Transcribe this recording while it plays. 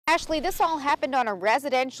Ashley, this all happened on a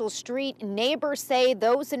residential street. Neighbors say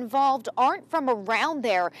those involved aren't from around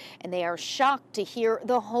there, and they are shocked to hear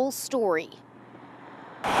the whole story.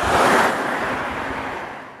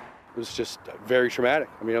 It was just very traumatic.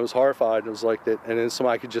 I mean, I was horrified. It was like that, and then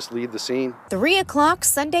somebody could just leave the scene. 3 o'clock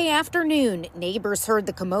Sunday afternoon, neighbors heard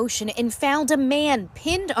the commotion and found a man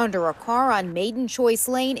pinned under a car on Maiden Choice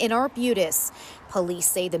Lane in Arbutus. Police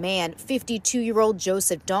say the man, 52-year-old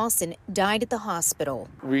Joseph Dawson, died at the hospital.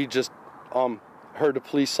 We just heard the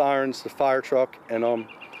police sirens, the fire truck, and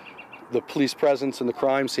the police presence in the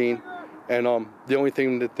crime scene. And the only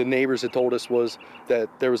thing that the neighbors had told us was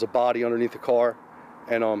that there was a body underneath the car,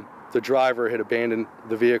 and the driver had abandoned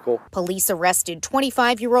the vehicle. Police arrested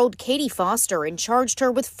 25-year-old Katie Foster and charged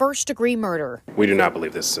her with first-degree murder. We do not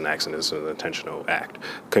believe this is an accident. This is an intentional act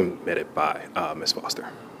committed by Ms. Foster.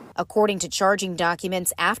 According to charging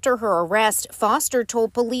documents, after her arrest, Foster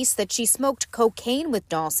told police that she smoked cocaine with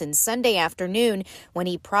Dawson Sunday afternoon when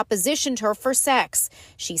he propositioned her for sex.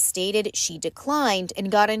 She stated she declined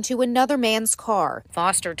and got into another man's car.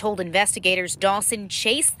 Foster told investigators Dawson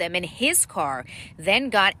chased them in his car, then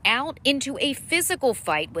got out into a physical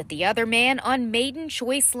fight with the other man on Maiden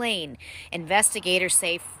Choice Lane. Investigators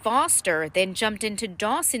say Foster then jumped into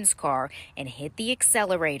Dawson's car and hit the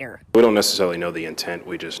accelerator. We don't necessarily know the intent.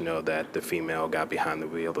 We just know that the female got behind the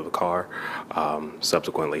wheel of the car,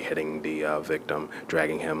 subsequently hitting the victim,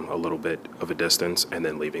 dragging him a little bit of a distance, and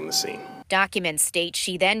then leaving the scene. Documents state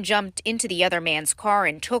she then jumped into the other man's car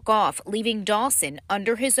and took off, leaving Dawson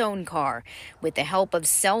under his own car. With the help of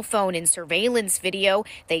cell phone and surveillance video,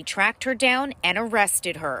 they tracked her down and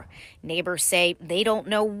arrested her. Neighbors say they don't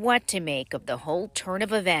know what to make of the whole turn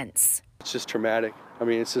of events. It's just traumatic. I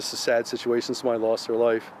mean, it's just a sad situation. Somebody lost their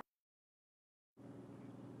life.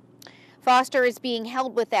 Foster is being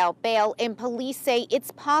held without bail, and police say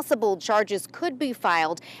it's possible charges could be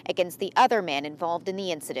filed against the other man involved in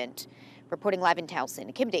the incident. Reporting live in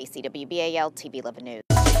Towson, Kim Dacey, WBAL-TV 11 News.